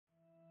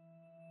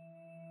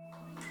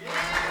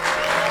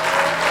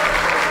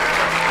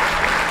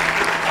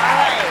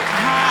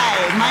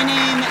My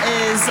name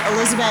is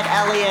Elizabeth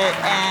Elliott,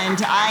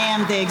 and I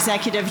am the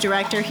executive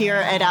director here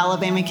at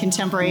Alabama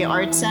Contemporary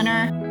Arts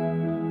Center.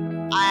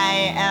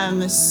 I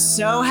am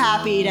so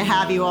happy to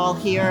have you all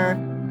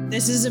here.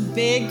 This is a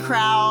big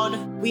crowd.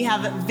 We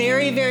have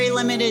very, very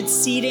limited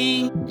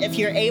seating. If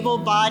you're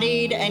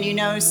able-bodied and you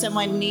know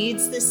someone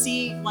needs the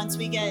seat, once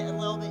we get a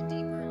little bit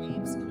deeper,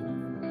 Abe's gonna...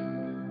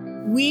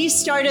 We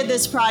started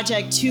this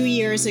project 2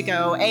 years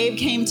ago. Abe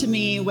came to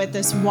me with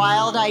this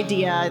wild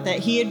idea that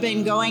he had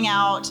been going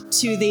out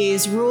to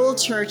these rural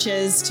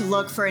churches to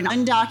look for an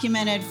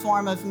undocumented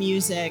form of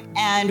music.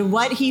 And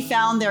what he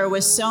found there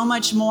was so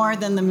much more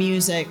than the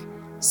music,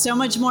 so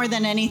much more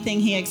than anything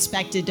he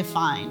expected to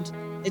find.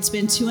 It's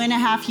been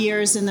 2.5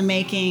 years in the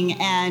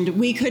making, and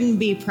we couldn't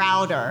be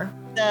prouder.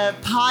 The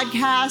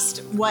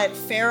podcast, what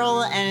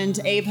Farrell and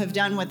Abe have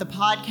done with the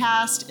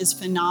podcast is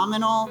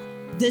phenomenal.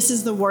 This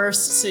is the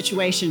worst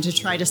situation to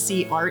try to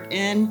see art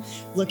in,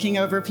 looking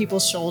over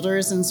people's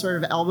shoulders and sort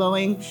of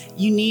elbowing.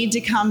 You need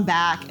to come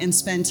back and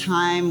spend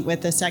time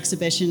with this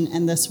exhibition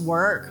and this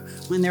work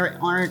when there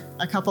aren't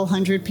a couple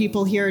hundred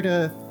people here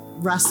to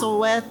wrestle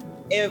with.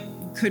 It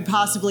could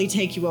possibly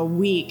take you a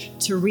week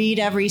to read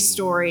every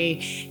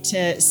story,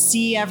 to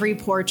see every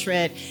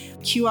portrait.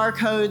 QR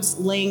codes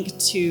link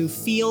to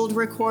field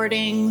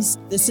recordings.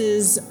 This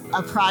is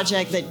a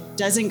project that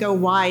doesn't go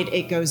wide,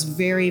 it goes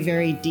very,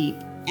 very deep.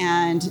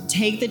 And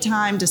take the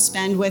time to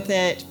spend with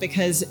it,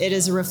 because it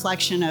is a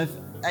reflection of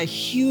a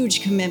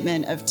huge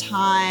commitment of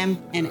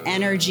time and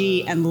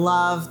energy and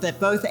love that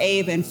both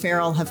Abe and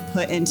Farrell have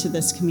put into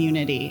this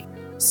community.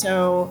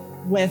 So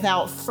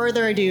without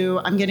further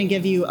ado, I'm going to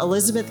give you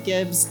Elizabeth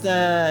Gibbs,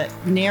 the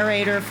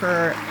narrator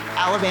for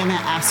Alabama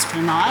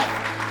Astronaut.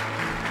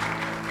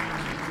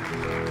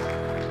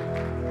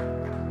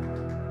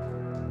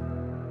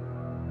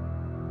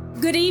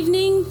 Good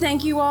evening.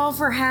 Thank you all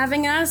for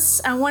having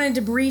us. I wanted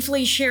to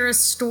briefly share a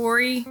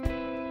story.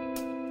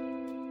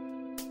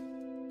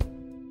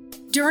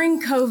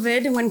 During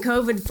COVID, when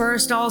COVID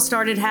first all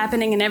started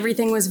happening and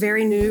everything was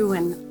very new,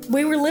 and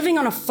we were living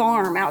on a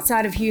farm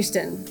outside of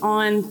Houston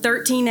on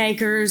 13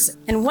 acres.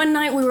 And one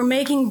night we were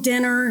making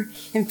dinner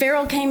and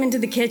Farrell came into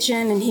the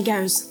kitchen and he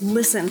goes,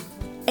 "Listen,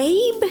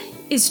 Abe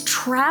is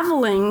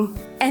traveling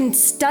and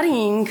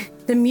studying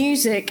the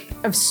music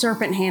of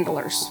serpent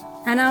handlers."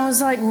 And I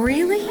was like,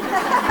 "Really?"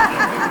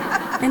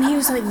 And he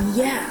was like,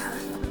 "Yeah."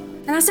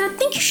 And I said, "I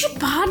think you should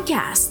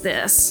podcast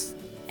this."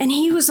 And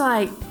he was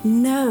like,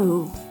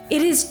 "No.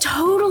 It is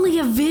totally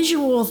a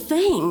visual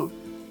thing.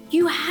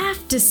 You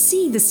have to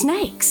see the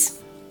snakes."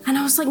 And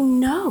I was like,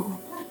 "No."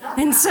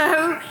 And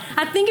so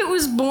I think it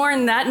was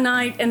born that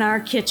night in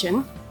our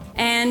kitchen.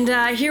 And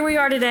here we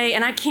are today.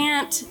 And I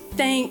can't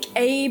thank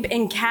Abe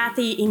and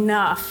Kathy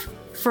enough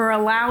for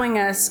allowing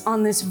us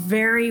on this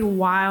very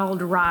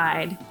wild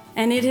ride.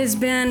 And it has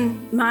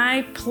been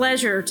my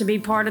pleasure to be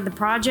part of the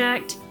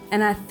project.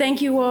 And I thank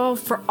you all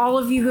for all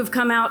of you who have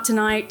come out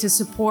tonight to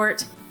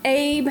support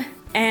Abe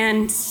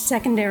and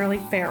secondarily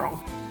Farrell.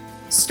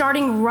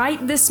 Starting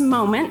right this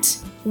moment,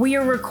 we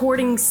are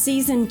recording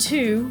season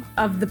 2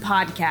 of the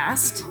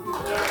podcast.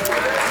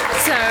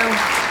 So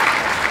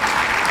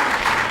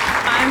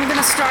I'm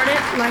gonna start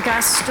it like I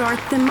start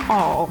them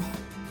all.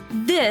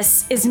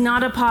 This is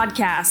not a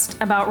podcast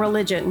about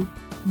religion.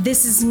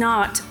 This is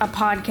not a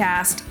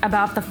podcast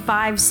about the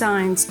 5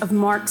 signs of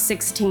Mark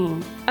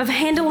 16, of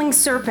handling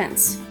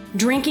serpents,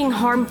 drinking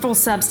harmful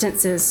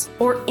substances,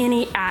 or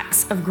any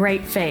acts of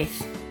great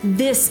faith.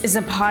 This is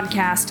a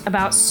podcast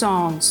about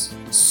songs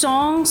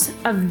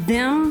of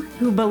them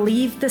who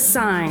believe the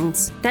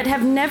signs that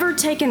have never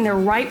taken their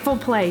rightful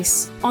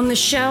place on the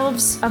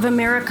shelves of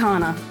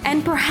Americana.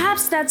 And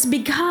perhaps that's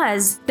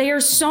because they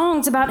are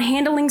songs about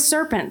handling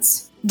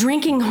serpents,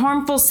 drinking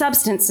harmful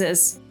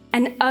substances,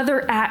 and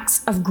other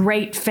acts of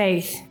great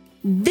faith.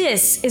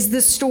 This is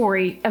the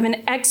story of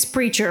an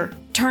ex-preacher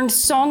turned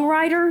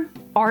songwriter,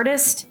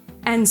 artist,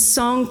 and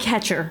song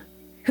catcher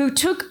who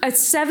took a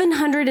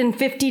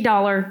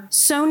 $750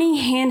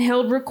 Sony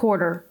handheld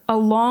recorder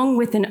along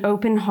with an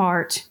open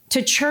heart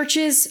to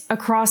churches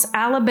across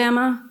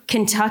Alabama,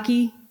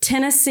 Kentucky,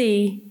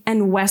 Tennessee,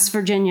 and West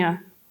Virginia.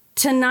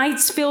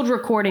 Tonight's field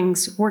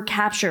recordings were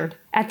captured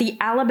at the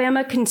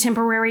Alabama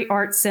Contemporary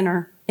Arts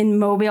Center in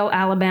Mobile,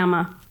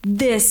 Alabama.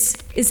 This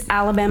is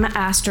Alabama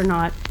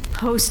Astronaut,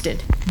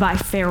 hosted by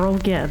Farrell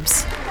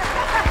Gibbs.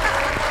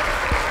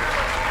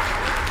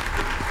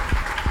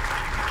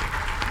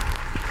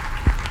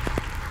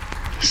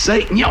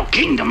 Satan, your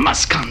kingdom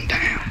must come down.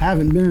 I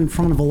haven't been in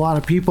front of a lot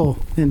of people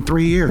in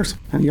 3 years,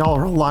 and y'all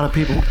are a lot of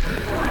people.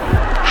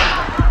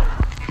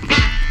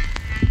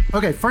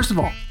 Okay, first of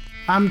all,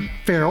 I'm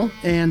Farrell,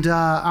 and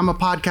I'm a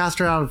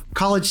podcaster out of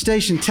College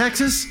Station,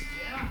 Texas.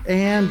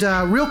 And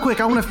real quick,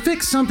 I want to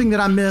fix something that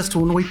I missed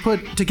when we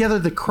put together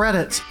the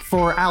credits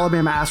for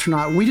Alabama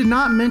Astronaut. We did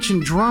not mention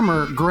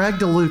drummer Greg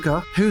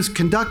DeLuca, who's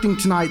conducting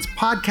tonight's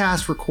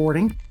podcast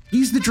recording.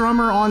 He's the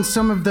drummer on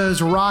some of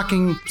those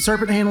rocking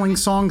serpent handling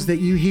songs that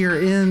you hear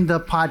in the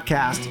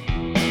podcast.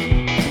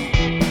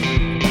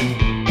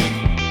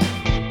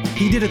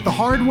 He did it the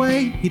hard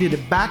way. He did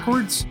it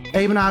backwards.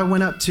 Abe and I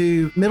went up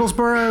to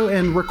Middlesboro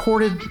and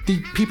recorded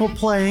the people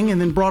playing and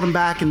then brought them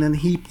back, and then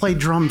he played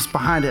drums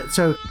behind it.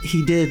 So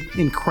he did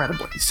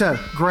incredibly. So,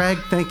 Greg,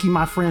 thank you,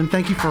 my friend.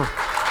 Thank you for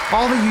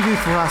all that you do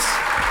for us.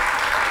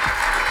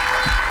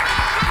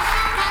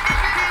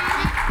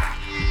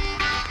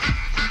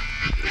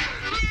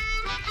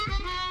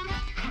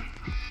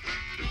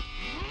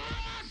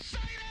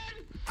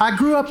 I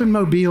grew up in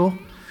Mobile.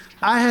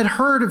 I had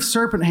heard of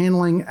serpent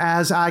handling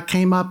as I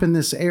came up in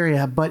this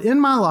area, but in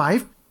my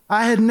life,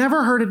 I had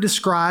never heard it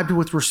described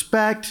with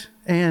respect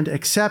and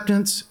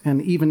acceptance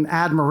and even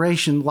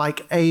admiration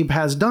like Abe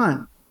has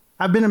done.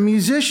 I've been a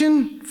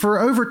musician for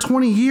over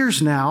 20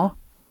 years now,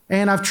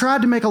 and I've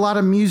tried to make a lot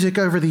of music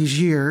over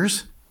these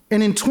years.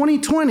 And in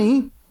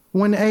 2020,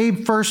 when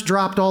Abe first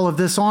dropped all of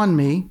this on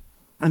me,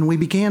 and we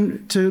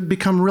began to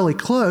become really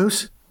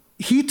close,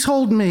 he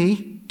told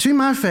me to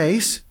my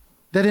face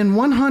that in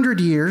 100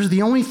 years,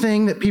 the only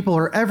thing that people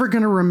are ever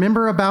going to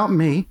remember about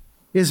me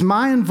is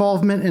my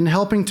involvement in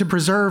helping to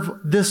preserve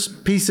this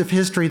piece of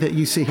history that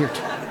you see here.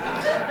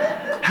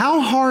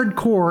 How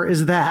hardcore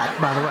is that,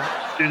 by the way?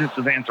 Students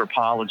of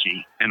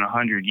anthropology in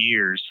 100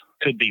 years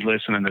could be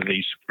listening to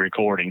these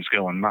recordings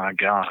going, my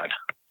God,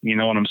 you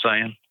know what I'm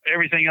saying?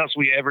 Everything else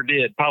we ever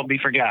did probably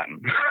be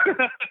forgotten.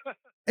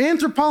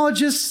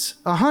 Anthropologists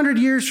 100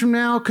 years from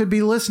now could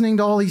be listening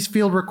to all these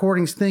field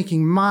recordings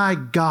thinking, my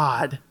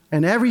God,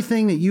 and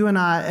everything that you and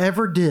I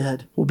ever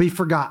did will be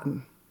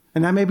forgotten.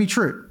 And that may be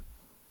true.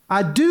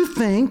 I do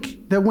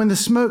think that when the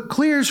smoke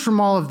clears from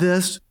all of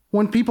this,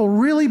 when people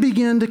really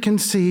begin to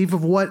conceive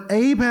of what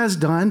Abe has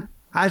done,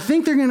 I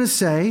think they're going to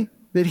say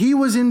that he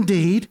was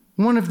indeed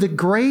one of the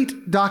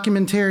great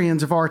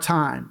documentarians of our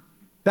time.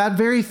 That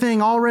very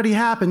thing already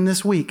happened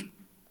this week.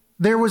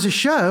 There was a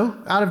show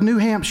out of New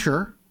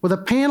Hampshire with a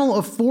panel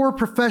of 4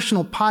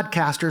 professional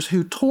podcasters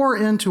who tore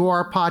into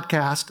our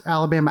podcast,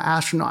 Alabama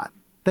Astronaut.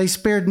 They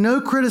spared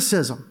no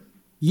criticism.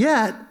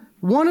 Yet,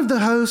 one of the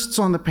hosts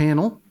on the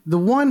panel, the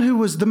one who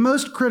was the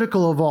most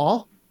critical of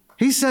all,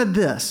 he said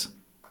this: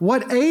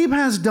 what Abe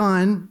has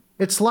done,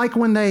 it's like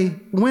when they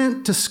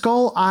went to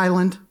Skull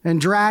Island and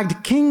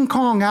dragged King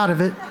Kong out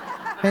of it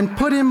and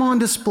put him on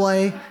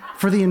display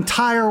for the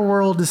entire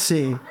world to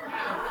see.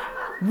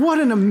 What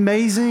an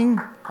amazing,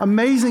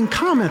 amazing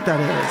comment that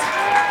is.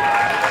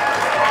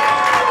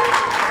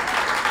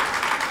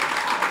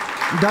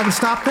 It doesn't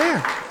stop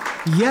there.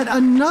 Yet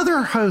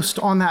another host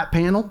on that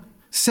panel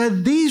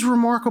said these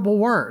remarkable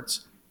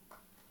words: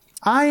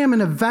 I am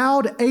an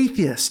avowed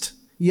atheist,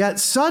 yet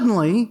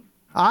suddenly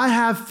I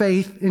have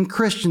faith in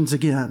Christians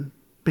again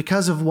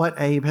because of what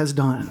Abe has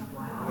done.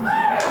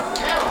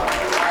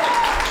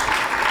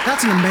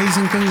 That's an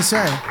amazing thing to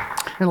say.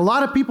 And a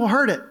lot of people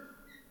heard it.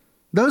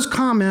 Those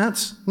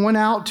comments went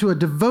out to a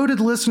devoted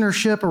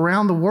listenership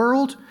around the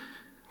world.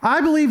 I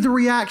believe the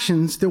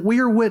reactions that we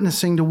are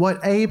witnessing to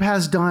what Abe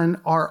has done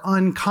are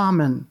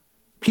uncommon.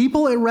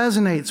 People it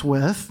resonates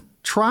with,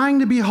 trying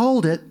to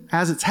behold it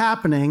as it's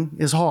happening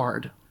is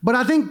hard. But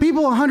I think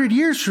people 100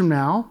 years from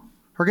now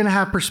are going to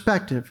have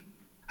perspective.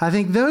 I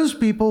think those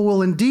people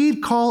will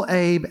indeed call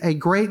Abe a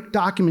great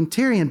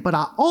documentarian, but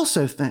I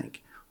also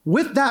think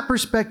with that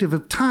perspective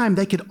of time,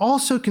 they could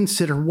also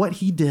consider what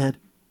he did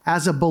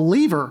as a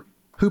believer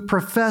who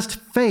professed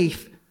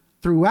faith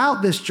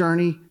throughout this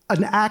journey,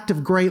 an act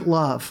of great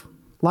love,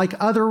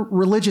 like other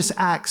religious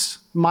acts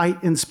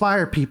might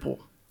inspire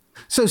people.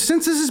 So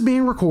since this is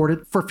being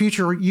recorded for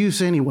future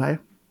use anyway,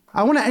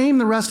 I want to aim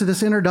the rest of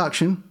this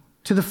introduction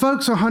to the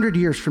folks 100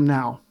 years from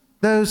now,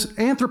 those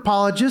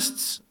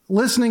anthropologists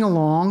listening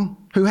along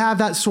who have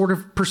that sort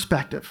of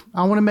perspective.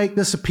 I want to make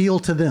this appeal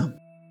to them,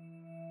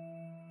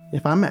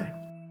 if I may.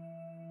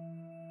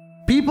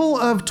 People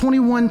of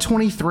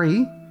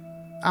 2123,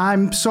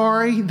 I'm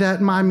sorry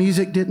that my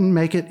music didn't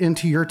make it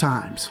into your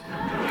times.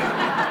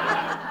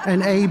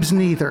 And Abe's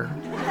neither.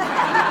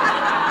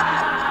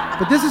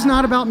 But this is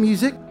not about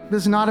music.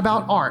 This is not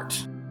about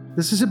art.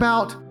 This is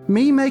about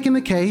me making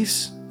the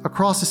case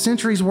across a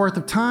century's worth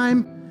of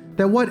time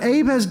that what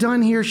Abe has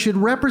done here should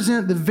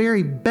represent the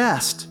very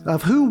best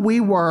of who we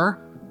were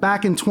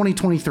back in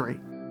 2023.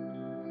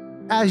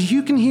 As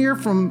you can hear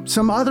from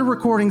some other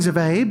recordings of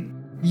Abe,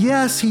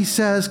 yes, he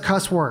says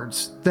cuss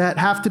words that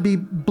have to be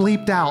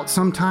bleeped out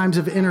sometimes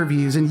of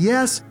interviews. And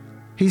yes,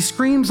 he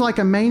screams like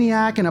a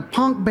maniac in a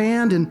punk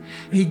band, and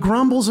he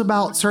grumbles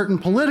about certain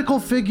political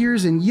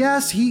figures. And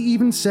yes, he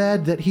even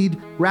said that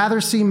he'd rather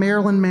see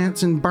Marilyn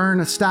Manson burn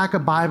a stack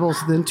of Bibles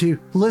than to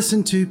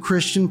listen to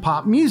Christian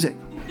pop music.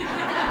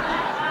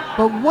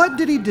 But what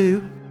did he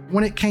do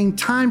when it came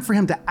time for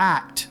him to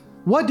act?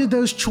 What did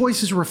those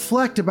choices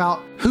reflect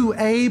about who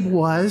Abe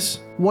was,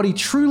 what he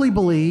truly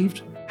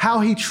believed, how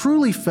he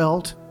truly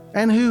felt,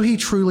 and who he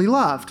truly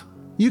loved?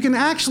 You can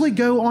actually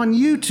go on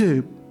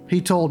YouTube, he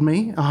told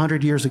me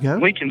 100 years ago.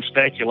 We can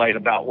speculate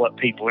about what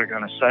people are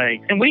going to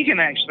say, and we can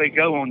actually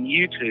go on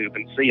YouTube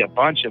and see a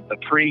bunch of the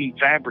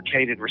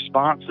prefabricated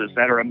responses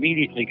that are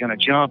immediately going to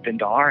jump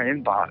into our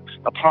inbox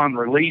upon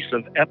release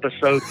of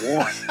episode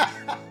 1.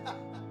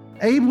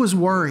 Abe was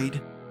worried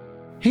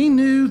He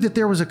knew that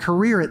there was a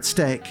career at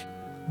stake.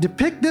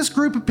 Depict this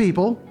group of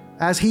people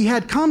as he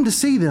had come to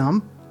see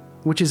them,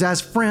 which is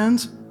as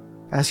friends,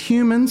 as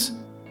humans,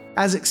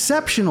 as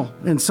exceptional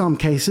in some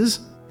cases,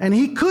 and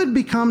he could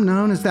become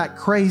known as that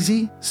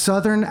crazy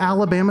Southern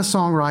Alabama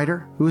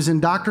songwriter who was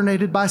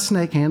indoctrinated by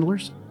snake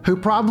handlers, who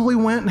probably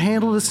went and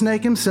handled a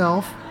snake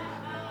himself,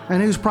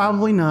 and who's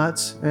probably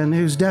nuts, and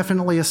who's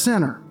definitely a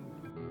sinner.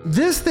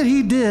 This that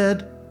he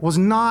did was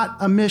not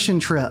a mission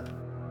trip.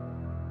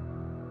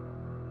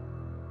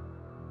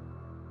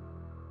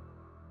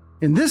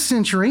 In this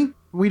century,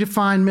 we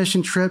define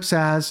mission trips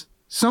as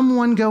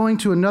someone going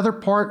to another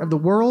part of the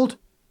world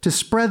to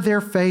spread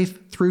their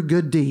faith through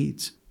good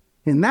deeds.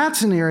 In that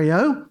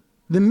scenario,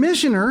 the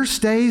missioner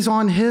stays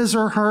on his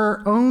or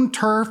her own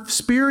turf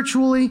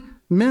spiritually,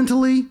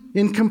 mentally,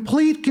 in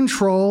complete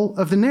control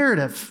of the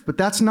narrative. But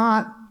that's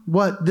not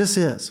what this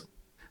is.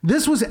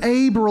 This was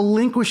Abe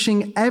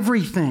relinquishing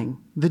everything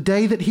the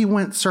day that he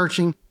went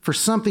searching for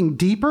something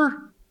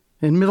deeper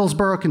in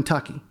Middlesboro,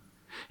 Kentucky.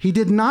 He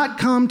did not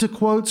come to,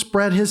 quote,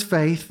 spread his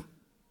faith.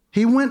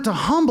 He went to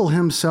humble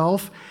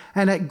himself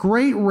and at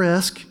great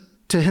risk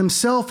to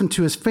himself and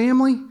to his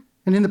family.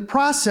 And in the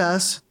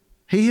process,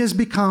 he has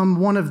become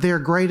one of their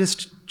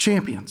greatest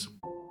champions.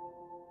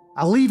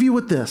 I'll leave you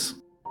with this.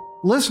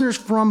 Listeners,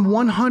 from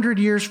 100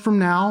 years from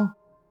now,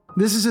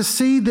 this is a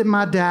seed that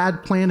my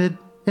dad planted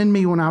in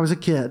me when I was a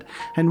kid,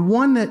 and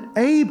one that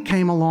Abe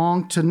came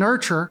along to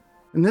nurture.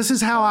 And this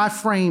is how I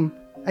frame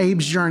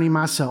Abe's journey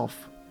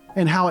myself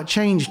and how it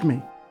changed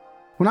me.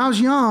 When I was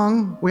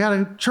young, we had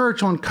a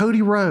church on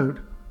Cody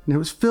Road, and it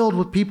was filled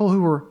with people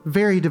who were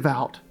very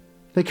devout.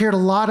 They cared a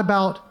lot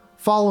about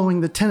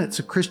following the tenets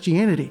of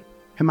Christianity.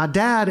 And my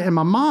dad and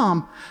my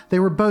mom, they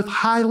were both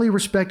highly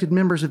respected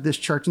members of this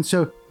church. And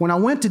so when I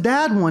went to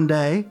Dad one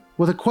day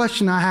with a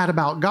question I had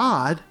about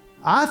God,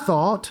 I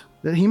thought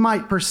that he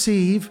might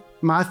perceive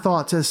my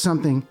thoughts as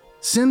something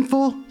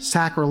sinful,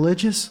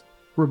 sacrilegious,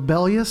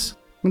 rebellious.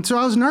 And so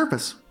I was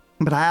nervous.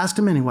 But I asked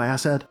him anyway. I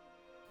said,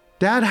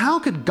 Dad, how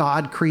could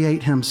God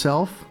create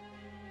himself?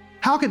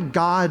 How could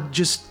God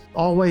just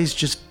always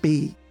just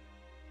be?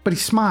 But he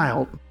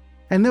smiled.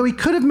 And though he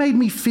could have made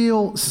me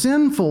feel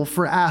sinful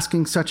for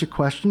asking such a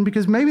question,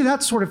 because maybe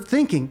that sort of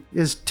thinking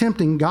is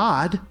tempting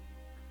God,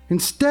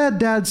 instead,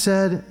 Dad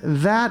said,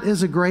 that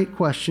is a great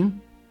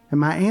question. And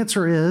my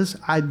answer is,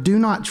 I do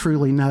not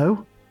truly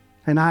know.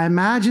 And I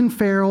imagine,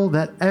 Farrell,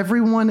 that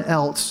everyone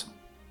else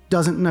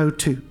doesn't know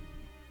too.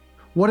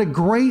 What a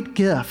great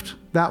gift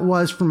that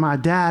was from my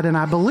dad. And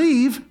I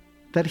believe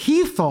that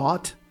he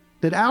thought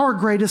that our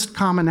greatest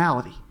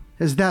commonality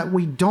is that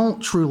we don't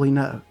truly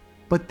know,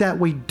 but that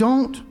we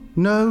don't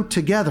know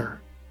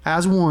together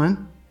as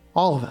one,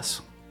 all of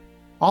us.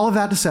 All of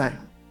that to say,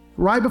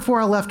 right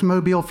before I left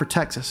Mobile for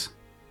Texas,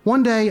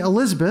 one day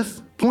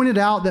Elizabeth pointed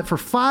out that for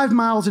 5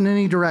 miles in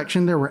any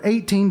direction, there were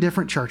 18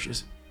 different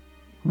churches.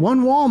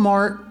 One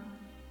Walmart,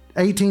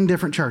 18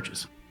 different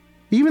churches.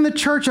 Even the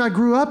church I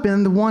grew up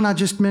in, the one I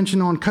just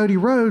mentioned on Cody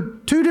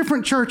Road, 2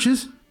 different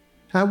churches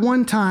at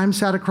one time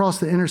sat across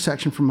the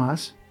intersection from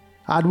us.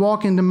 I'd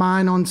walk into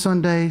mine on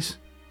Sundays,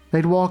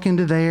 they'd walk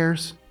into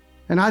theirs,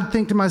 and I'd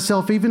think to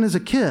myself, even as a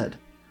kid,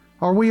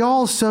 are we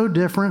all so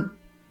different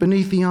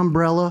beneath the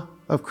umbrella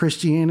of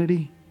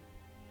Christianity?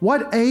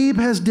 What Abe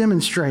has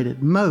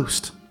demonstrated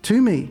most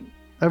to me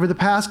over the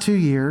past 2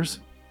 years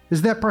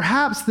is that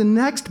perhaps the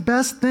next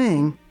best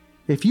thing,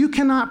 if you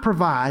cannot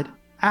provide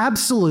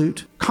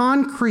absolute,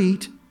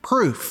 concrete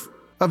proof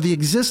of the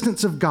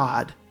existence of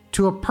God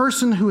to a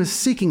person who is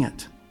seeking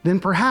it, then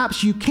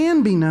perhaps you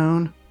can be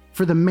known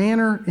for the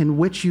manner in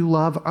which you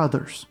love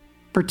others,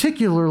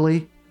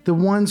 particularly the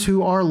ones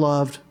who are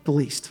loved the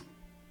least.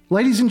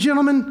 Ladies and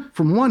gentlemen,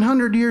 from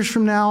 100 years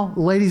from now,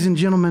 ladies and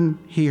gentlemen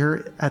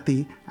here at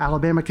the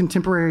Alabama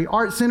Contemporary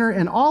Art Center,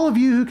 and all of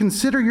you who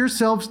consider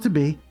yourselves to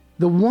be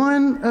the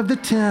 1 of the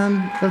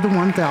 10 of the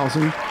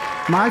 1,000,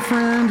 my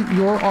friend,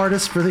 your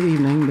artist for the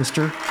evening,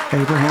 Mr.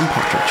 Abraham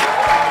Partridge.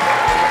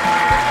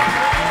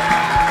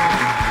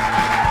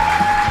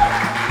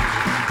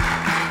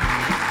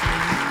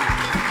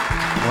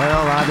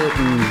 Well, I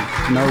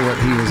didn't know what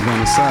he was going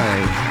to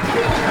say.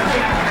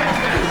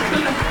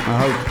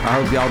 I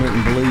hope y'all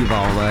didn't believe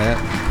all that.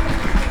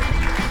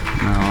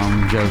 No,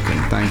 I'm joking.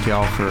 Thank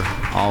y'all for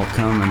all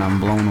coming. I'm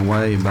blown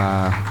away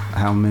by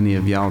how many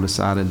of y'all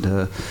decided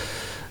to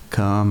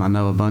come. I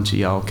know a bunch of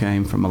y'all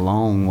came from a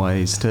long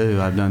ways too.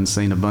 I've done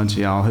seen a bunch of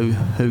y'all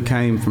who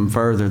came from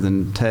further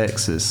than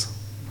Texas.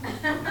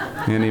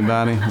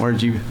 Anybody?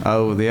 Where'd you?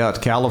 Oh, yeah,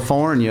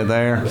 California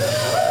there.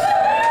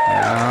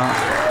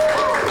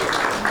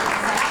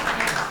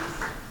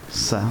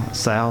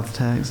 South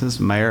Texas,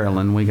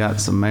 Maryland. We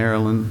got some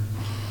Maryland.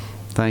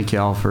 Thank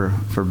y'all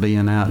for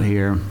being out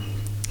here.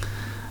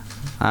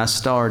 I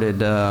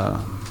started, I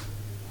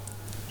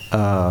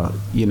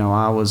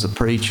was a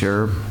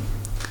preacher,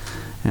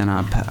 and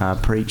I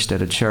preached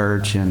at a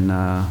church in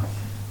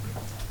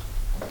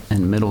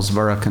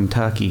Middlesboro,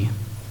 Kentucky.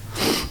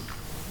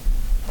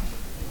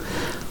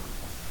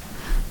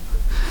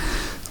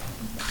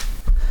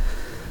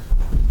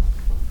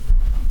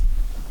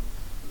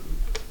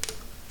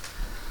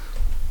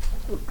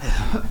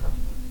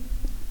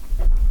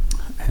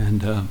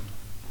 And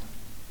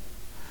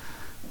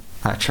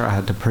I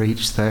tried to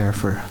preach there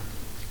for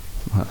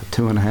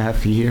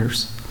 2.5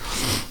 years.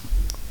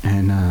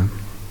 And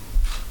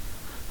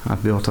I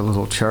built a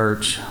little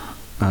church.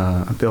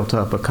 I built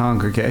up a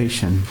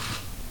congregation.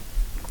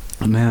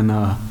 And then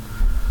I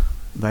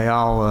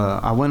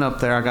went up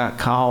there, I got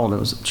called. It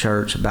was a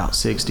church, about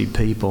 60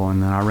 people,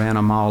 and then I ran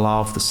them all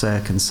off the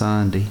second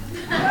Sunday.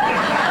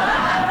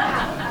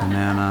 And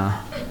then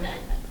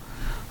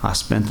I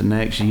spent the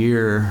next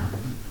year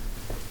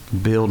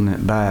building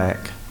it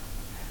back.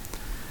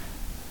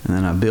 And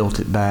then I built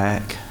it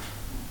back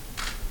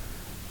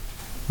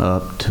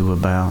up to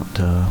about,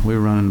 we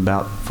were running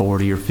about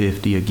 40 or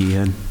 50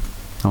 again.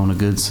 On a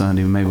good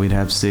Sunday, maybe we'd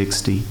have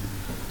 60.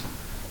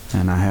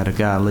 And I had a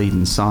guy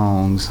leading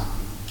songs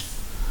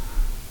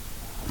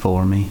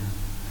for me.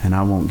 And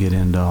I won't get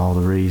into all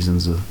the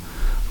reasons,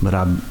 but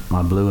I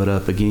blew it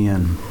up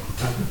again.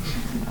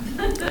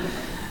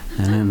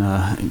 And then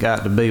it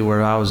got to be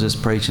where I was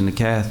just preaching to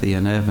Kathy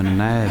and Evan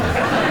and Abby.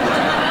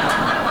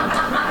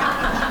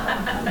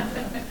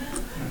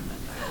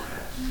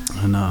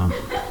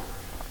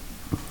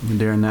 And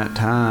during that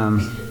time,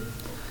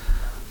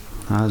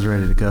 I was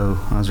ready to go.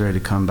 I was ready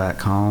to come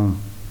back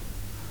home.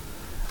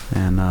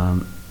 And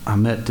I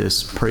met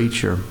this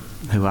preacher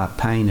who I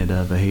painted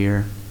over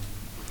here.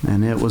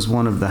 And it was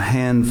one of the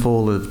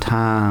handful of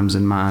times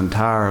in my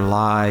entire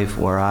life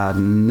where I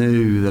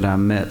knew that I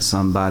met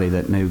somebody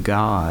that knew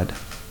God.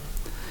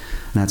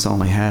 And that's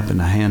only happened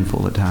a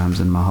handful of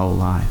times in my whole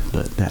life,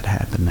 but that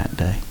happened that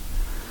day.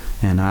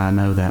 And I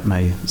know that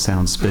may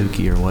sound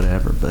spooky or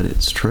whatever, but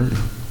it's true.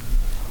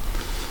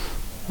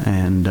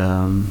 And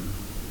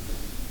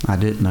I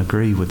didn't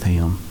agree with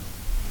him.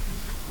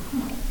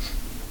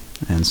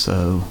 And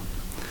so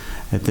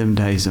at them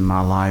days in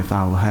my life,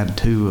 I had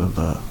to have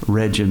a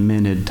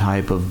regimented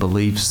type of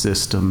belief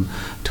system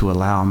to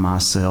allow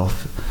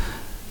myself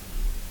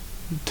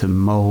to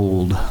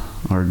mold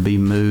or be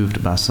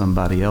moved by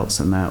somebody else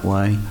in that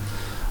way.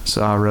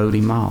 So I wrote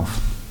him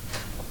off.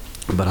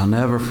 But I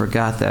never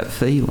forgot that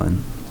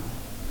feeling.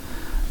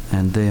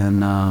 And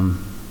then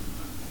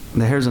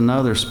here's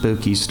another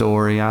spooky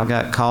story. I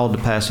got called to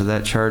pastor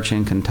that church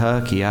in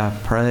Kentucky. I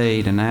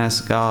prayed and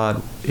asked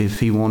God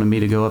if he wanted me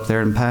to go up there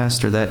and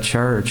pastor that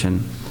church.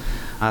 And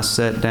I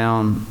sat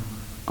down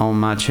on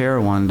my chair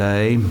one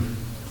day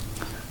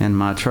in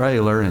my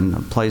trailer in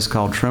a place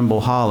called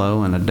Trimble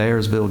Hollow in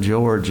Adairsville,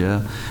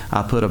 Georgia.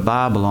 I put a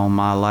Bible on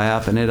my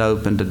lap, and it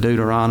opened to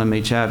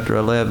Deuteronomy chapter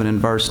 11 and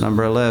verse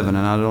number 11.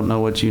 And I don't know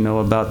what you know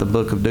about the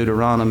book of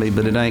Deuteronomy,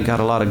 but it ain't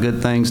got a lot of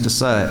good things to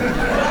say.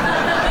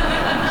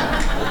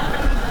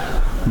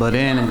 But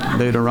in it,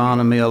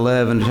 Deuteronomy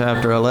 11,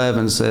 chapter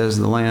 11 says,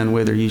 "The land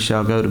whither ye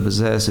shall go to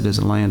possess it is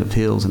a land of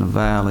hills and of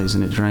valleys,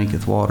 and it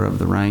drinketh water of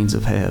the rains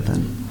of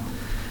heaven."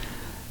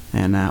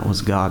 And that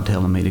was God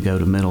telling me to go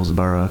to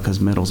Middlesboro, because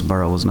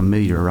Middlesboro was a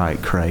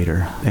meteorite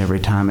crater. Every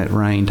time it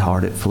rained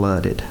hard, it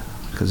flooded,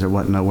 because there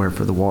wasn't nowhere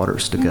for the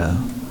waters to go.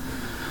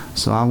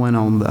 So I went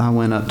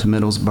up to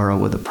Middlesboro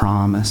with a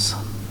promise,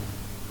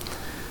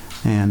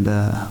 and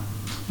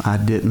I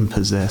didn't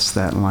possess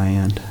that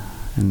land,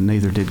 and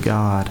neither did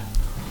God.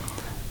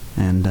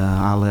 And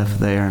I left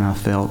there, and I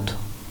felt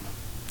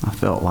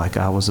like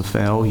I was a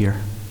failure.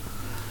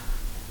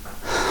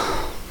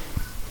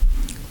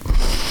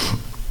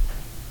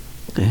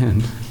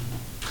 And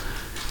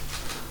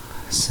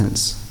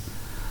since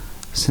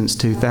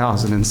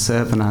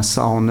 2007, I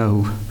saw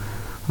no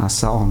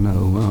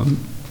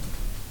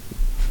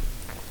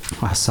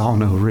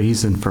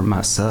reason for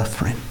my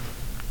suffering.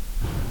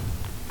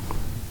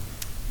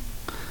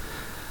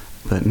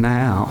 But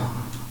now,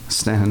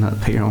 standing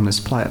up here on this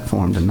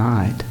platform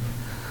tonight,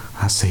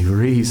 I see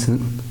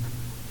reason.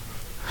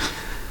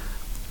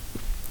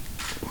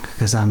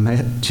 Because I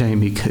met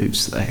Jamie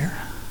Coops there,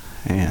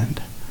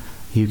 and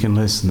you can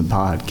listen to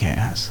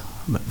podcasts,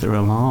 but through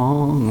a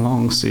long,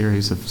 long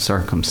series of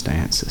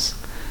circumstances,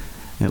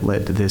 it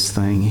led to this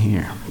thing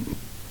here,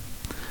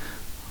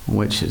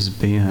 which has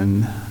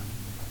been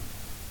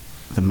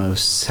the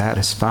most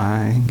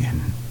satisfying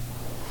and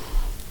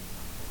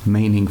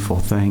meaningful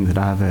thing that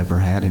I've ever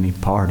had any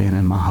part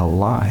in my whole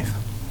life.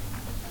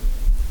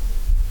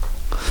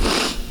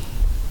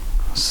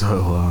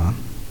 So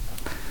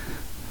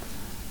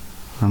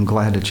I'm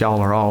glad that y'all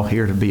are all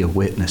here to be a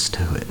witness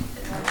to it.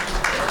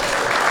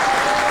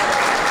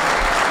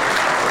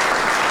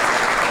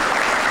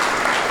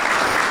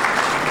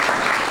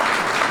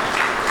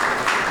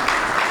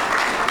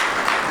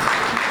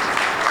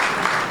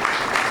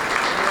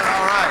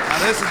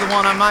 This is the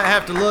one I might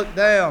have to look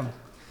down.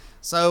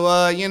 So,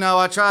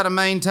 I try to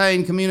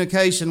maintain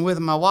communication with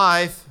my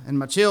wife and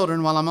my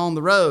children while I'm on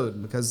the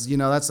road, because,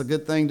 that's a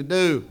good thing to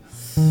do.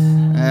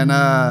 And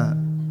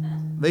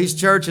these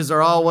churches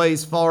are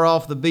always far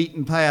off the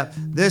beaten path.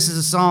 This is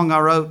a song I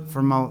wrote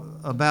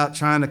about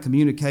trying to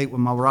communicate with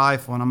my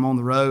wife when I'm on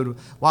the road,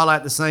 while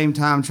at the same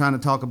time trying to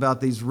talk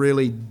about these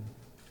really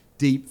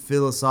deep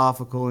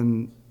philosophical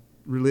and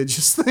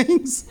religious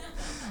things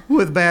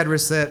with bad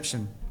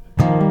reception.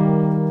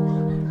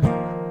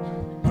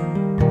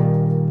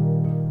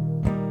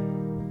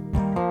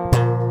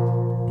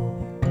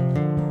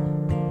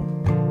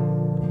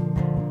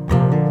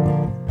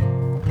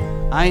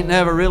 I ain't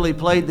never really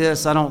played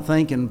this, I don't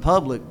think, in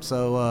public,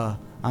 so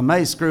I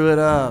may screw it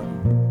up.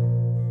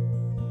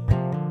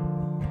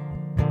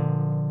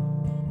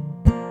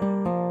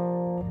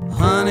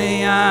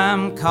 Honey,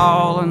 I'm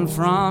calling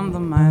from the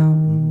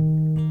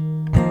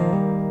mountain.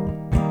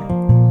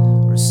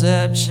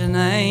 Reception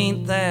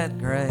ain't that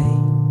great,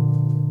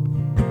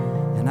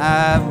 and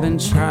I've been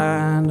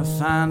trying to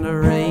find a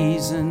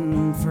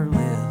reason for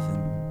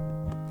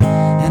living,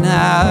 and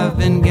I've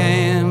been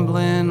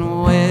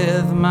gambling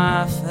with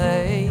my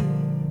faith,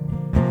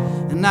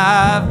 and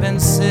I've been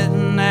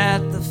sitting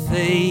at the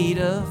feet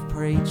of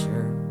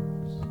preachers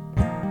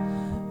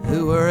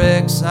who were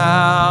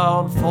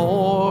exiled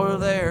for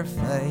their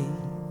faith,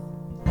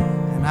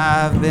 and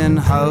I've been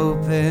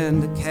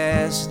hoping to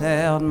cast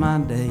out my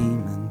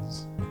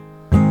demons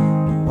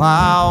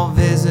while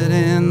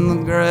visiting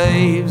the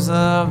graves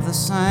of the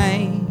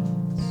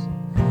saints.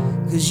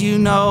 'Cause you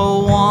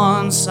know,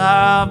 once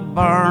I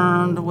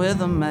burned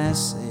with a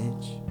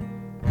message,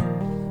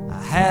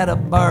 I had a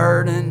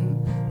burden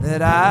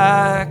that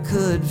I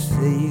could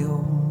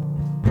feel,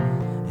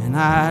 and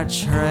I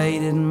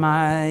traded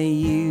my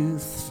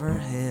youth for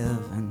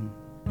heaven,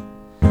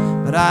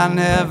 but I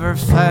never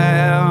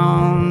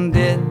found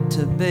it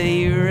to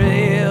be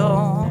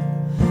real.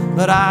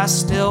 But I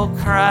still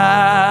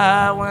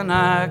cry when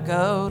I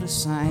go to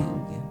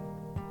singing.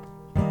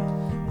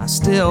 I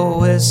still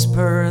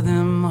whisper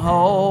them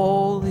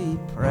holy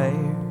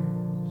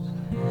prayers,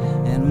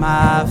 and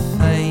my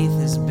faith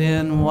has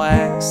been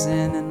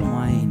waxing and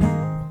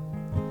waning,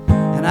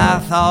 and I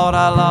thought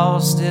I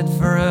lost it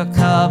for a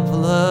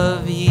couple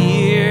of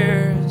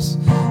years.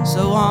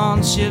 So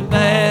won't you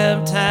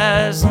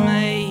baptize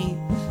me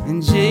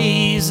in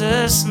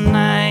Jesus'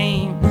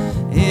 name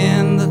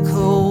in the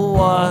cool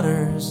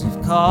waters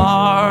of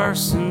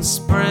Carson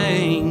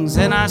Springs?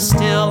 And I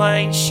still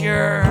ain't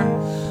sure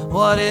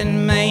what it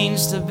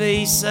means to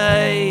be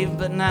saved,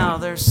 but now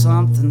there's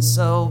something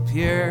so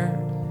pure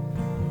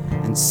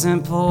and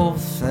simple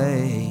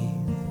faith.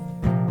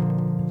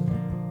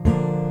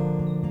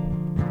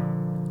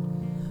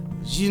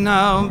 You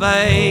know,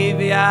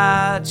 baby,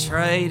 I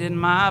traded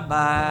my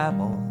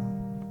Bible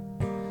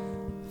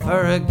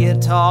for a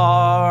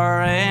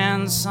guitar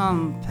and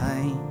some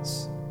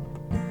paints.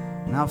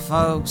 Now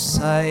folks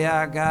say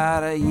I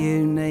got a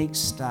unique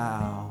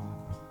style,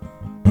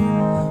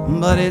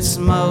 but it's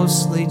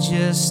mostly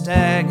just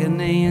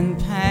agony and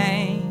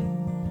pain.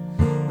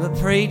 But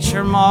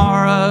Preacher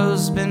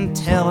Morrow's been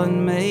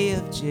telling me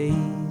of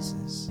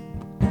Jesus,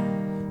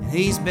 and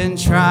he's been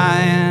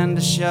trying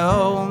to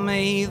show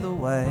me the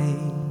way.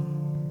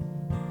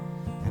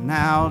 And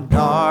now,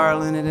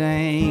 darling, it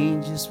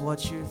ain't just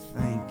what you're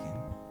thinking,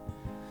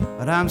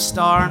 but I'm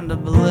starting to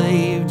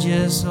believe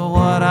just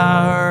what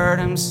I heard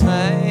him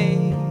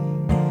say.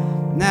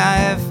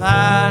 Now if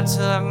I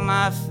took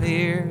my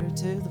fear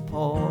to the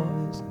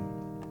poison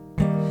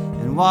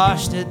and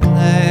washed it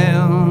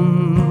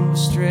down with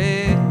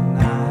strychnine,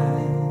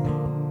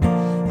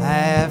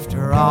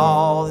 after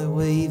all that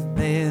we've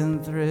been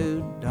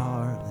through,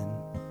 darling,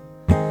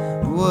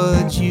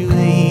 would you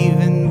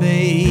even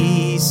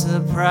be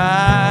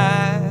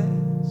surprised?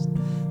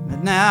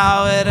 But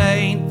now it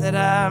ain't that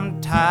I'm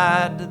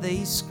tied to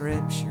these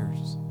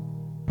scriptures,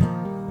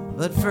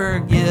 but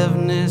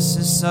forgiveness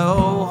is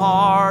so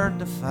hard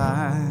to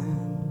find,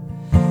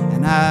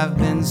 and I've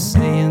been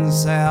seeing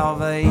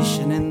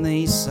salvation in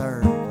these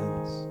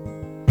serpents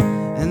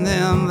and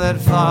them that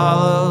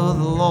follow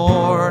the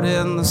Lord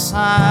in the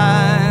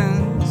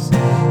signs.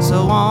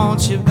 So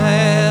won't you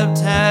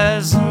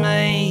baptize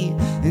me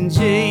in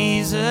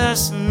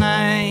Jesus'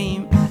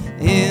 name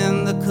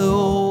in the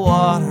cool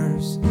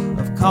waters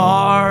of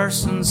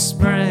Carson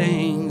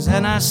Springs?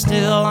 And I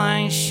still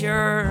ain't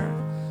sure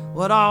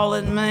what all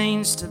it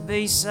means to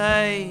be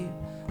saved,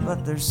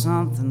 but there's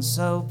something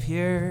so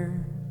pure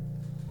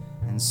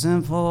and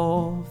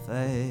simple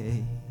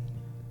faith.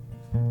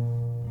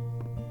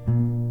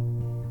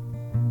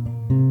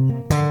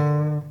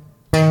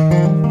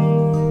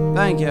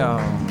 Thank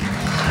y'all.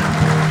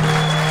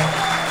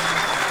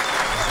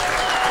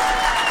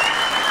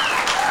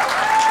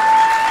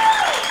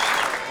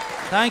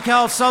 Thank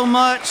y'all so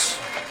much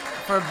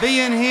for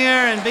being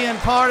here and being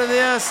part of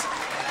this.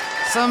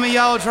 Some of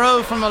y'all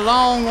drove from a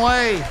long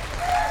way.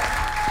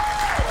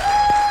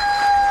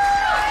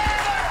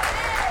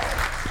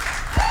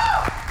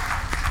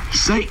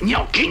 Satan,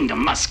 your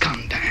kingdom must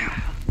come down.